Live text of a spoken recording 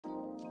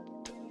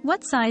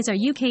What size are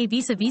UK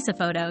visa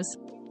photos?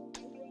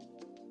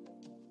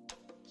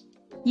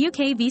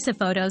 UK visa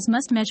photos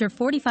must measure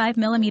 45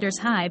 mm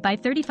high by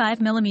 35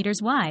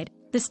 mm wide,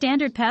 the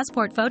standard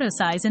passport photo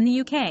size in the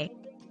UK.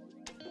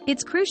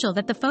 It's crucial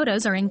that the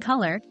photos are in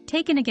color,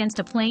 taken against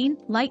a plain,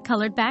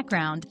 light-colored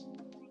background.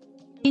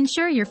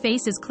 Ensure your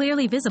face is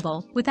clearly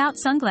visible, without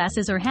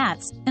sunglasses or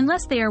hats,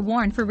 unless they are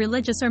worn for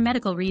religious or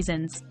medical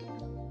reasons.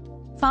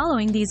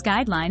 Following these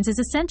guidelines is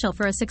essential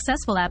for a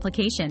successful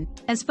application,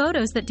 as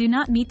photos that do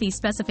not meet these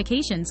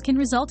specifications can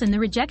result in the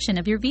rejection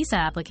of your visa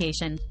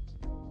application.